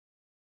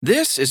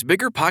This is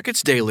Bigger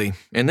Pockets Daily,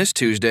 and this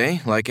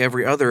Tuesday, like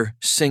every other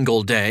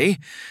single day,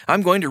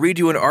 I'm going to read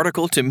you an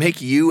article to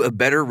make you a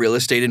better real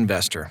estate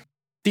investor.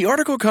 The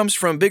article comes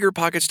from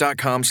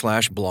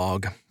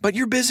biggerpockets.com/blog, but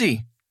you're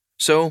busy,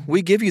 so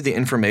we give you the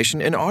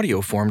information in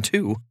audio form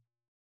too.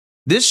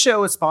 This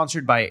show is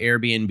sponsored by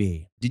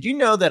Airbnb. Did you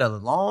know that a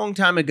long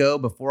time ago,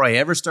 before I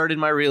ever started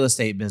my real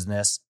estate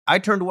business, I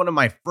turned one of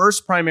my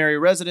first primary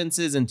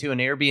residences into an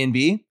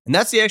Airbnb? And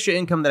that's the extra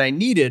income that I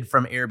needed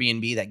from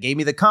Airbnb that gave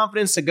me the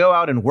confidence to go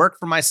out and work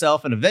for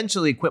myself and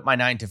eventually quit my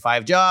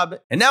 9-to-5 job.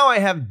 And now I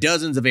have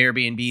dozens of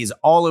Airbnbs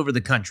all over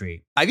the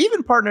country. I've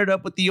even partnered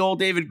up with the old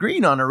David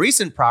Green on a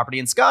recent property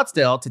in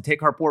Scottsdale to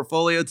take our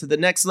portfolio to the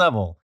next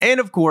level. And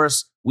of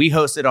course, we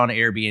host it on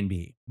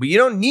Airbnb. But you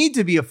don't need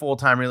to be a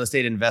full-time real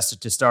estate investor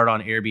to start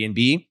on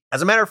Airbnb.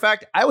 As a matter of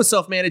fact, I was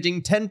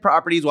self-managing 10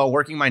 properties while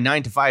working my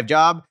 9-to-5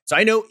 job, so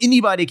I know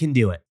anybody can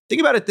do it.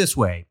 Think about it this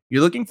way.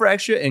 You're looking for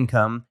extra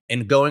income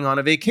and going on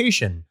a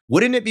vacation.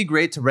 Wouldn't it be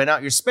great to rent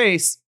out your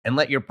space and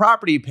let your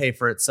property pay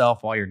for itself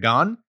while you're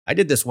gone? I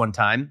did this one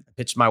time. I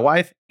pitched my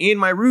wife and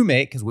my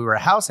roommate, because we were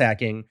house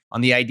hacking, on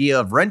the idea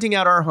of renting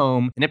out our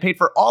home, and it paid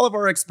for all of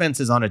our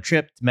expenses on a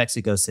trip to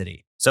Mexico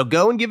City. So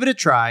go and give it a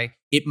try.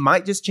 It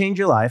might just change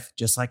your life,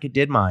 just like it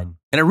did mine.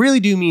 And I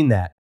really do mean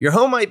that. Your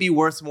home might be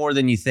worth more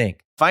than you think.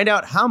 Find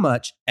out how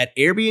much at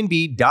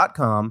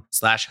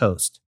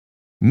airbnb.com/host.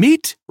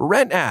 Meet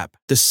RentApp,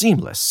 the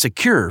seamless,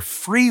 secure,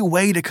 free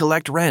way to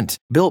collect rent.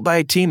 Built by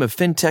a team of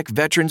fintech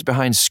veterans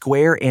behind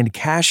Square and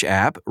Cash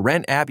App,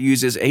 RentApp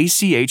uses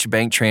ACH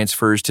bank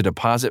transfers to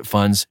deposit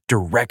funds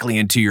directly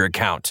into your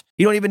account.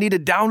 You don't even need to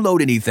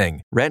download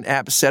anything.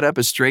 RentApp's setup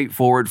is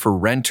straightforward for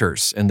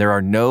renters, and there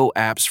are no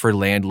apps for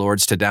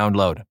landlords to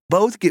download.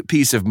 Both get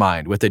peace of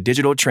mind with a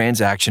digital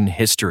transaction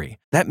history.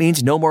 That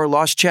means no more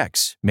lost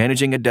checks,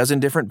 managing a dozen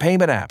different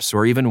payment apps,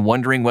 or even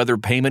wondering whether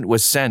payment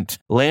was sent.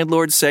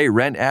 Landlords say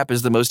RentApp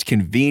is the most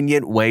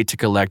convenient way to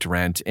collect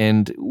rent,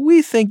 and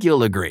we think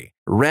you'll agree.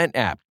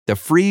 RentApp, the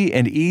free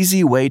and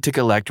easy way to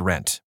collect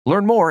rent.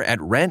 Learn more at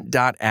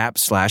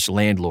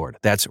rent.app/landlord.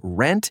 That's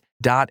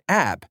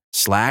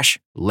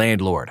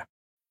rent.app/landlord.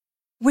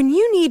 When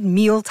you need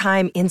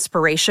mealtime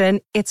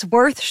inspiration, it's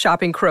worth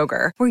shopping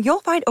Kroger, where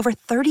you'll find over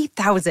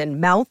 30,000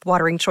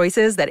 mouth-watering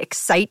choices that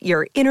excite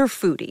your inner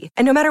foodie.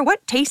 And no matter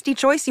what tasty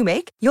choice you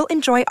make, you'll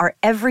enjoy our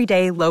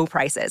everyday low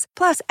prices,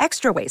 plus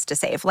extra ways to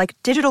save, like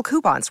digital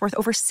coupons worth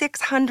over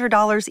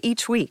 $600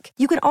 each week.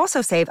 You can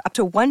also save up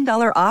to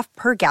 $1 off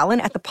per gallon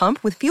at the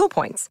pump with fuel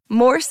points.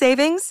 More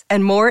savings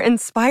and more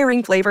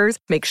inspiring flavors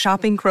make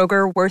shopping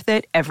Kroger worth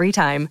it every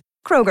time.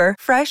 Kroger,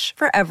 fresh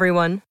for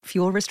everyone.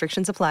 Fuel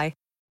restrictions apply.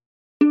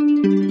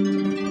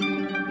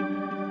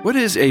 What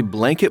is a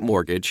blanket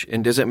mortgage,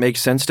 and does it make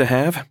sense to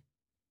have?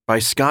 By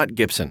Scott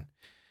Gibson.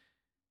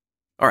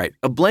 All right,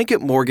 a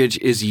blanket mortgage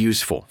is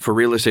useful for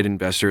real estate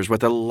investors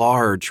with a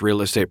large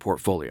real estate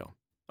portfolio.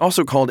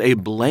 Also called a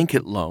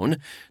blanket loan,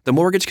 the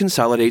mortgage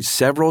consolidates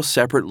several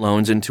separate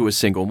loans into a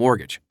single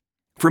mortgage.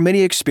 For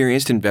many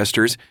experienced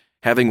investors,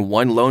 having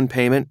one loan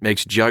payment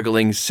makes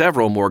juggling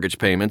several mortgage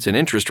payments and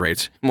interest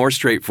rates more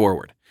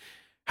straightforward.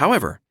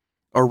 However,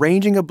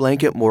 arranging a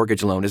blanket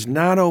mortgage loan is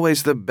not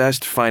always the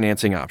best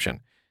financing option.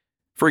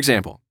 For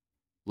example,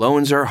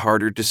 loans are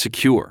harder to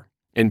secure,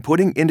 and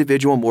putting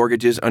individual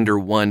mortgages under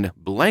one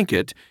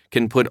blanket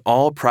can put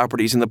all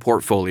properties in the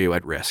portfolio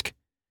at risk.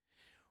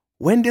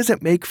 When does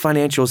it make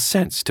financial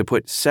sense to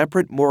put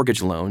separate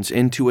mortgage loans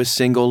into a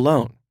single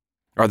loan?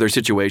 Are there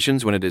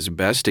situations when it is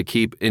best to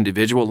keep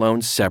individual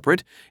loans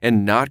separate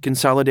and not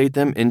consolidate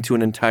them into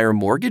an entire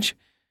mortgage?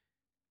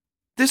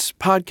 This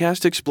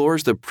podcast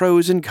explores the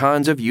pros and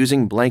cons of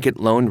using blanket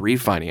loan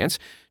refinance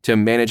to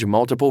manage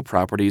multiple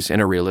properties in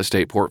a real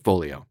estate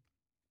portfolio.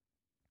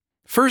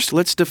 First,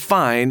 let's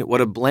define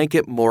what a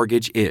blanket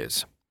mortgage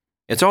is.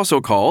 It's also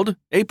called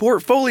a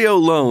portfolio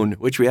loan,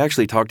 which we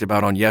actually talked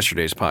about on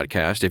yesterday's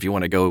podcast if you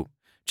want to go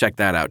check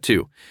that out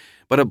too.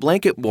 But a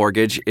blanket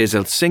mortgage is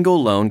a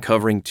single loan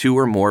covering two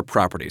or more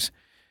properties.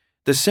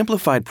 The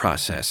simplified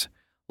process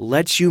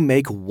lets you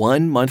make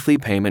one monthly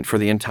payment for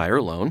the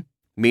entire loan,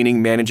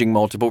 meaning managing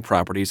multiple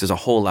properties is a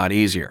whole lot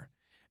easier.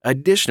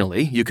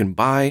 Additionally, you can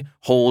buy,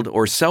 hold,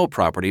 or sell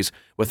properties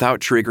without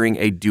triggering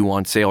a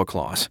due-on-sale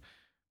clause.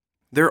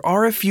 There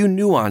are a few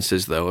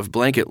nuances, though, of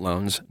blanket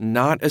loans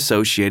not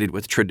associated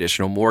with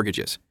traditional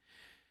mortgages.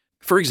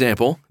 For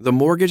example, the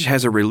mortgage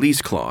has a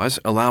release clause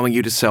allowing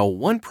you to sell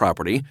one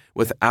property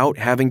without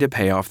having to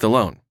pay off the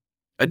loan.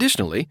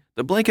 Additionally,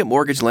 the blanket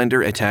mortgage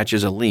lender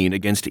attaches a lien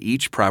against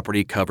each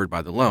property covered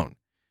by the loan.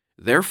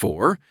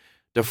 Therefore,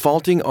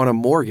 defaulting on a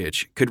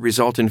mortgage could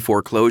result in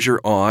foreclosure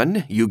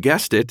on, you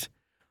guessed it,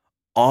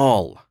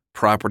 all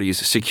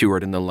properties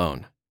secured in the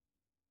loan.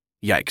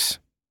 Yikes.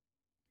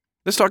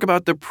 Let's talk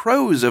about the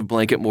pros of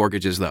blanket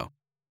mortgages, though.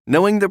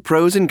 Knowing the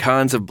pros and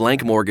cons of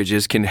blank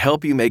mortgages can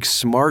help you make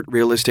smart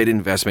real estate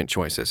investment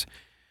choices.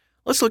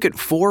 Let's look at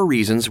 4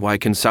 reasons why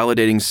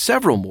consolidating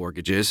several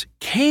mortgages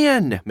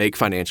can make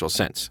financial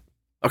sense.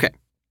 Okay,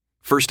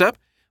 first up,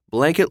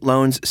 blanket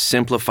loans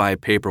simplify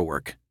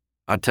paperwork.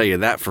 I'll tell you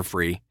that for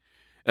free.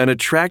 An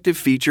attractive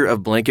feature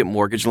of blanket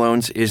mortgage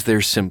loans is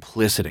their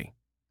simplicity.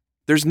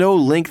 There's no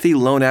lengthy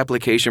loan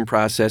application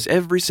process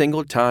every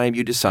single time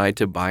you decide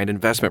to buy an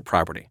investment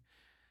property.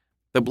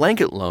 The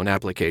blanket loan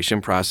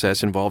application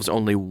process involves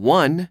only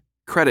one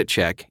credit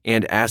check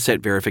and asset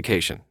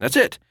verification. That's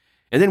it.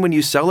 And then when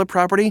you sell a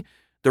property,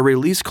 the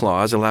release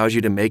clause allows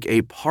you to make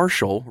a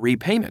partial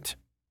repayment.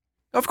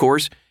 Of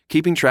course,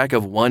 keeping track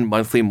of one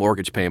monthly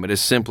mortgage payment is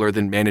simpler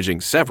than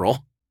managing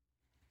several.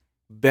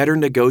 Better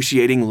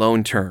negotiating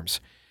loan terms.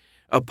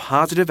 A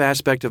positive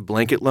aspect of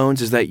blanket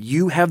loans is that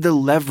you have the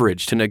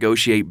leverage to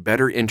negotiate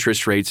better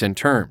interest rates and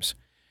terms.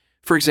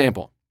 For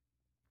example,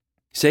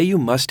 say you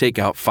must take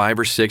out 5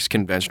 or 6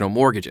 conventional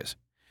mortgages.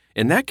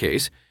 In that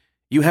case,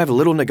 you have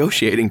little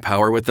negotiating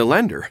power with the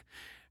lender.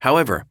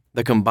 However,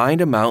 the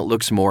combined amount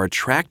looks more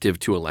attractive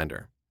to a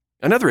lender.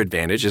 Another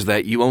advantage is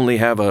that you only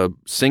have a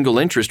single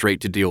interest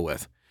rate to deal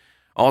with.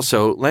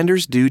 Also,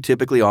 lenders do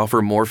typically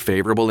offer more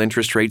favorable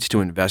interest rates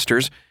to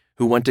investors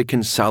who want to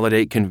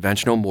consolidate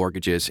conventional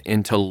mortgages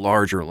into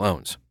larger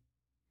loans.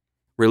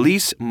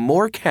 Release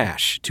more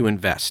cash to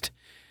invest.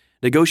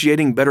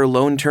 Negotiating better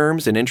loan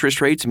terms and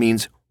interest rates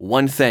means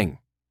one thing: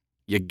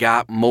 you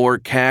got more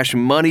cash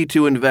money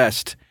to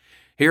invest.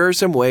 Here are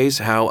some ways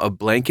how a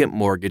blanket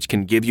mortgage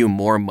can give you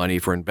more money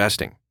for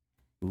investing.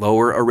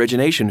 Lower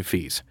origination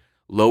fees,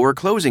 lower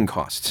closing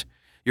costs.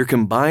 Your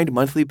combined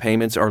monthly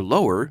payments are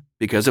lower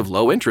because of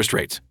low interest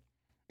rates.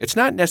 It's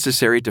not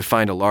necessary to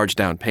find a large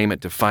down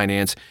payment to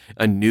finance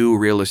a new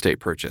real estate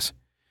purchase.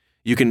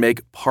 You can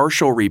make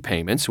partial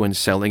repayments when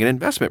selling an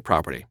investment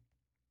property.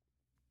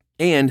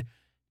 And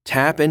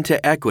tap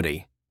into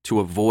equity to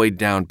avoid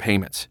down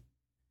payments.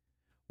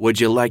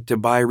 Would you like to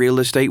buy real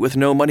estate with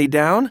no money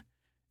down?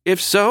 If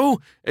so,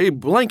 a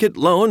blanket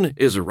loan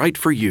is right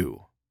for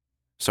you.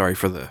 Sorry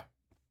for the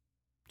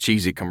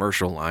cheesy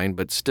commercial line,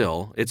 but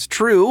still, it's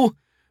true.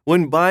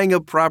 When buying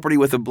a property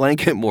with a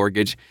blanket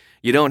mortgage,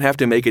 you don't have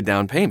to make a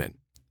down payment,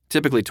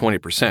 typically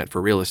 20%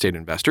 for real estate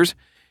investors.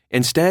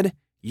 Instead,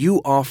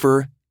 you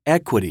offer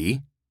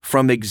equity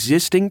from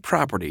existing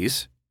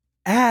properties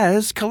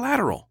as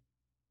collateral.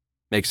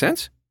 Make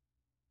sense?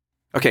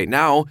 Okay,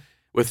 now,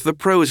 with the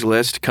pros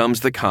list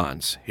comes the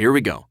cons. Here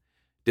we go.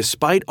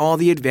 Despite all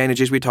the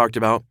advantages we talked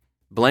about,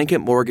 blanket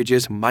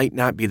mortgages might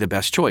not be the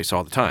best choice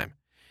all the time.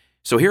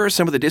 So here are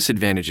some of the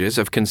disadvantages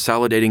of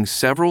consolidating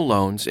several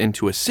loans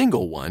into a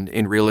single one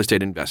in real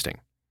estate investing.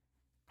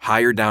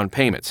 Higher down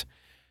payments.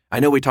 I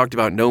know we talked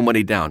about no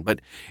money down, but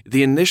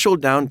the initial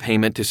down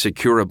payment to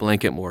secure a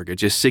blanket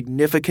mortgage is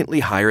significantly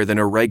higher than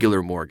a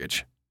regular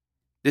mortgage.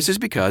 This is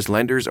because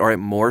lenders are at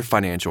more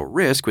financial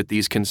risk with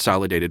these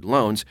consolidated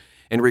loans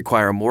and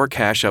require more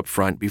cash up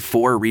front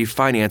before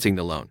refinancing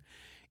the loan.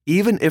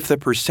 Even if the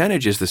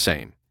percentage is the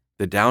same,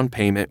 the down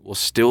payment will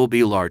still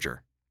be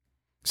larger.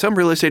 Some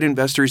real estate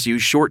investors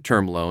use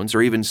short-term loans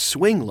or even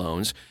swing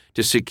loans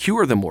to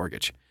secure the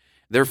mortgage.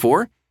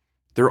 Therefore,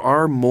 there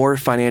are more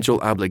financial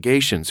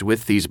obligations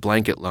with these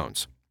blanket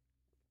loans.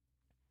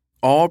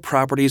 All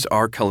properties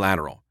are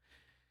collateral.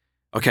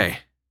 Okay,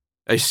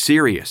 a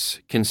serious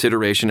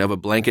consideration of a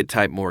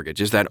blanket-type mortgage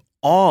is that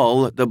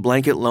all the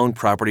blanket loan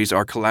properties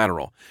are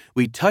collateral.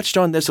 We touched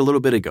on this a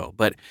little bit ago,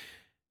 but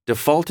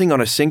defaulting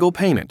on a single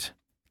payment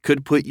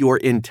could put your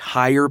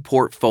entire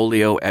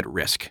portfolio at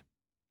risk.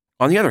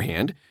 On the other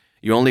hand,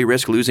 you only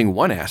risk losing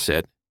one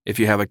asset if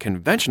you have a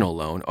conventional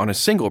loan on a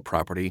single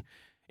property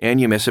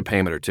and you miss a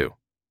payment or two.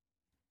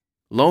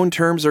 Loan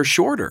terms are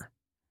shorter.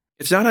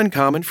 It's not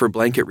uncommon for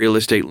blanket real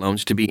estate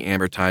loans to be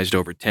amortized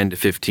over 10 to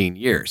 15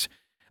 years,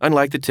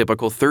 unlike the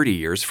typical 30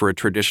 years for a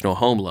traditional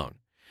home loan.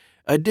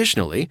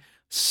 Additionally,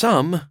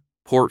 some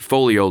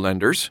portfolio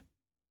lenders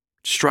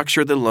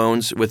structure the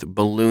loans with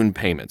balloon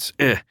payments.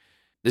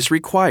 This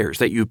requires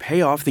that you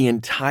pay off the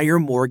entire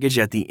mortgage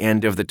at the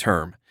end of the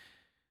term.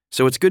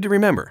 So it's good to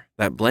remember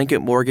that blanket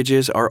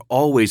mortgages are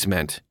always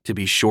meant to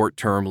be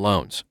short-term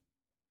loans.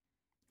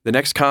 The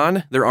next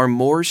con, there are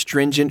more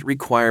stringent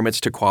requirements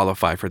to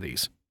qualify for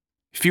these.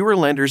 Fewer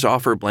lenders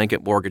offer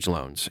blanket mortgage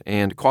loans,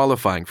 and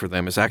qualifying for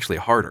them is actually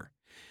harder.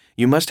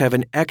 You must have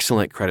an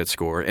excellent credit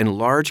score and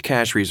large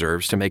cash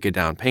reserves to make a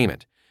down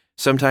payment,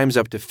 sometimes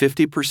up to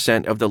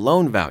 50% of the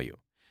loan value.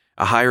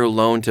 A higher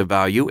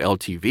loan-to-value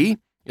 (LTV)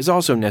 is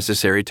also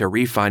necessary to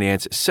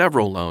refinance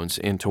several loans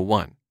into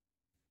one.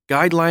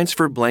 Guidelines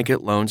for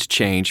blanket loans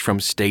change from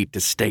state to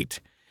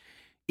state.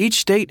 Each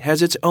state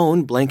has its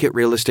own blanket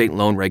real estate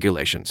loan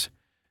regulations.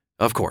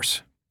 Of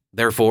course.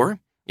 Therefore,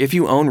 if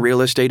you own real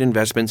estate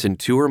investments in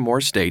 2 or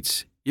more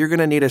states, you're going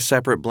to need a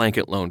separate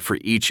blanket loan for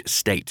each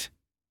state.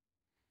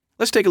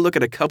 Let's take a look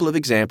at a couple of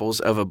examples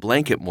of a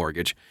blanket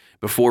mortgage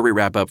before we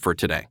wrap up for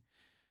today.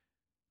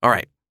 All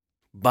right,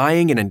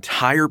 buying an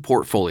entire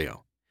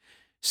portfolio.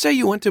 Say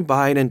you want to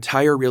buy an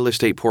entire real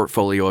estate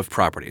portfolio of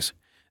properties.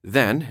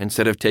 Then,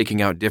 instead of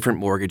taking out different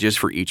mortgages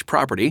for each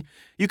property,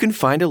 you can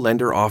find a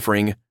lender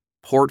offering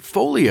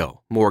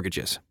portfolio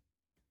mortgages.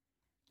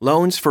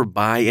 Loans for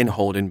buy and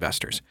hold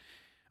investors.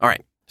 All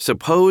right,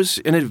 suppose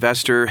an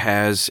investor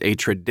has a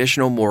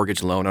traditional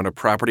mortgage loan on a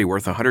property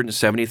worth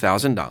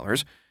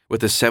 $170,000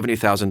 with a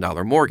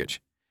 $70,000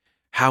 mortgage.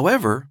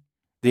 However,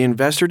 the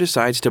investor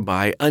decides to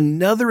buy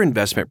another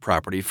investment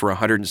property for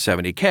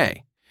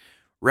 $170K.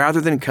 Rather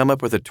than come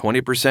up with a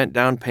 20%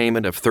 down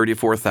payment of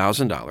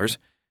 $34,000,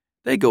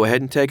 they go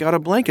ahead and take out a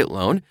blanket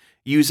loan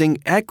using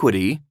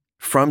equity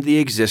from the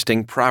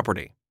existing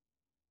property.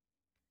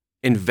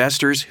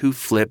 Investors who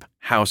flip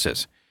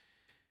houses.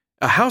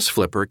 A house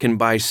flipper can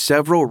buy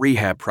several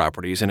rehab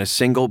properties in a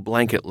single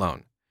blanket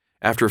loan.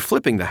 After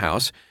flipping the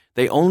house,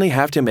 they only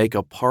have to make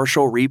a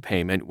partial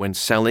repayment when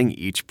selling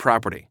each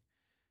property.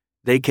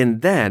 They can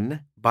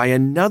then buy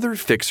another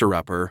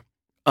fixer-upper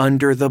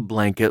under the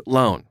blanket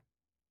loan.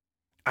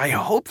 I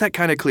hope that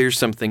kind of clears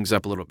some things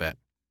up a little bit.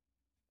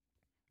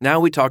 Now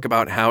we talk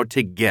about how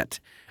to get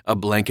a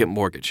blanket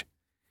mortgage.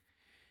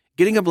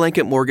 Getting a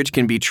blanket mortgage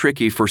can be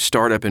tricky for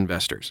startup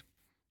investors.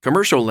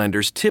 Commercial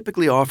lenders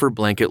typically offer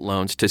blanket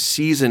loans to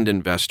seasoned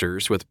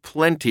investors with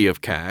plenty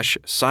of cash,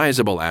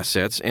 sizable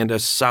assets, and a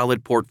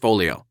solid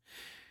portfolio.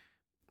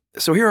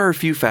 So here are a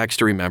few facts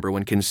to remember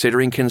when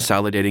considering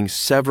consolidating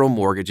several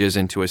mortgages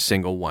into a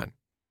single one.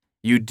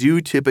 You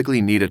do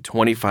typically need a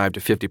 25 to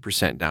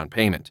 50% down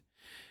payment.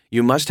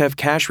 You must have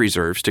cash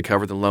reserves to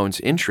cover the loan's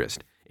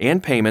interest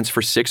and payments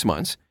for 6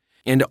 months,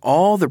 and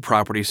all the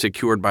properties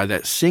secured by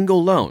that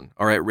single loan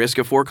are at risk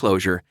of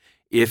foreclosure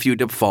if you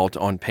default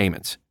on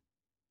payments.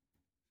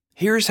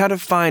 Here's how to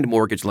find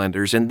mortgage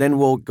lenders, and then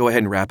we'll go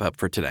ahead and wrap up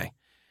for today.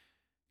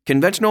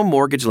 Conventional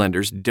mortgage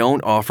lenders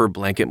don't offer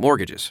blanket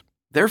mortgages.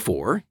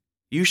 Therefore,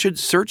 you should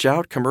search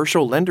out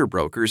commercial lender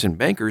brokers and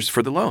bankers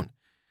for the loan.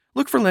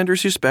 Look for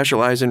lenders who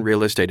specialize in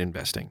real estate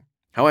investing.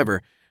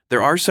 However,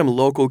 there are some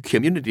local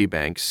community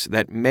banks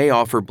that may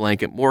offer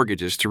blanket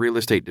mortgages to real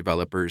estate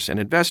developers and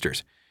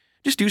investors.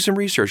 Just do some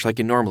research like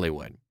you normally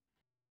would.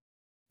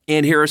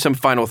 And here are some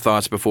final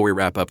thoughts before we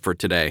wrap up for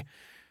today.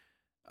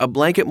 A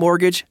blanket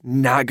mortgage,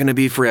 not going to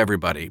be for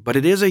everybody, but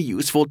it is a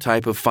useful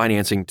type of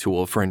financing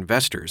tool for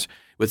investors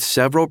with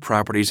several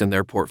properties in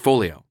their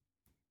portfolio.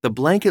 The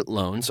blanket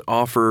loans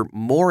offer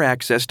more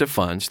access to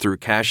funds through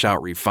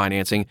cash-out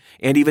refinancing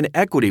and even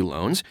equity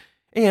loans,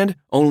 and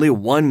only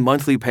one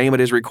monthly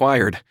payment is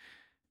required.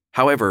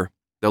 However,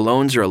 the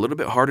loans are a little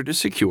bit harder to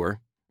secure,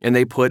 and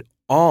they put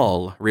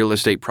all real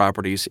estate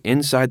properties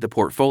inside the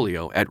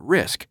portfolio at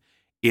risk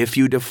if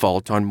you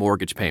default on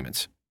mortgage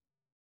payments.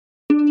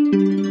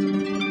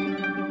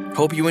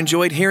 Hope you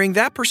enjoyed hearing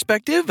that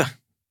perspective.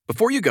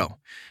 Before you go,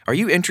 are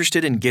you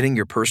interested in getting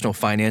your personal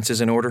finances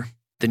in order?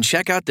 Then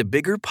check out the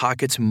Bigger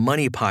Pockets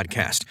Money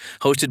podcast,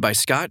 hosted by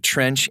Scott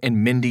Trench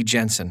and Mindy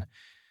Jensen.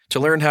 To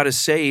learn how to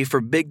save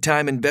for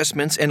big-time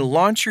investments and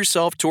launch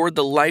yourself toward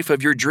the life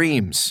of your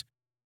dreams.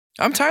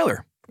 I'm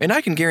Tyler, and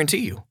I can guarantee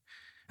you,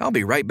 I'll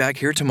be right back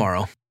here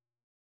tomorrow.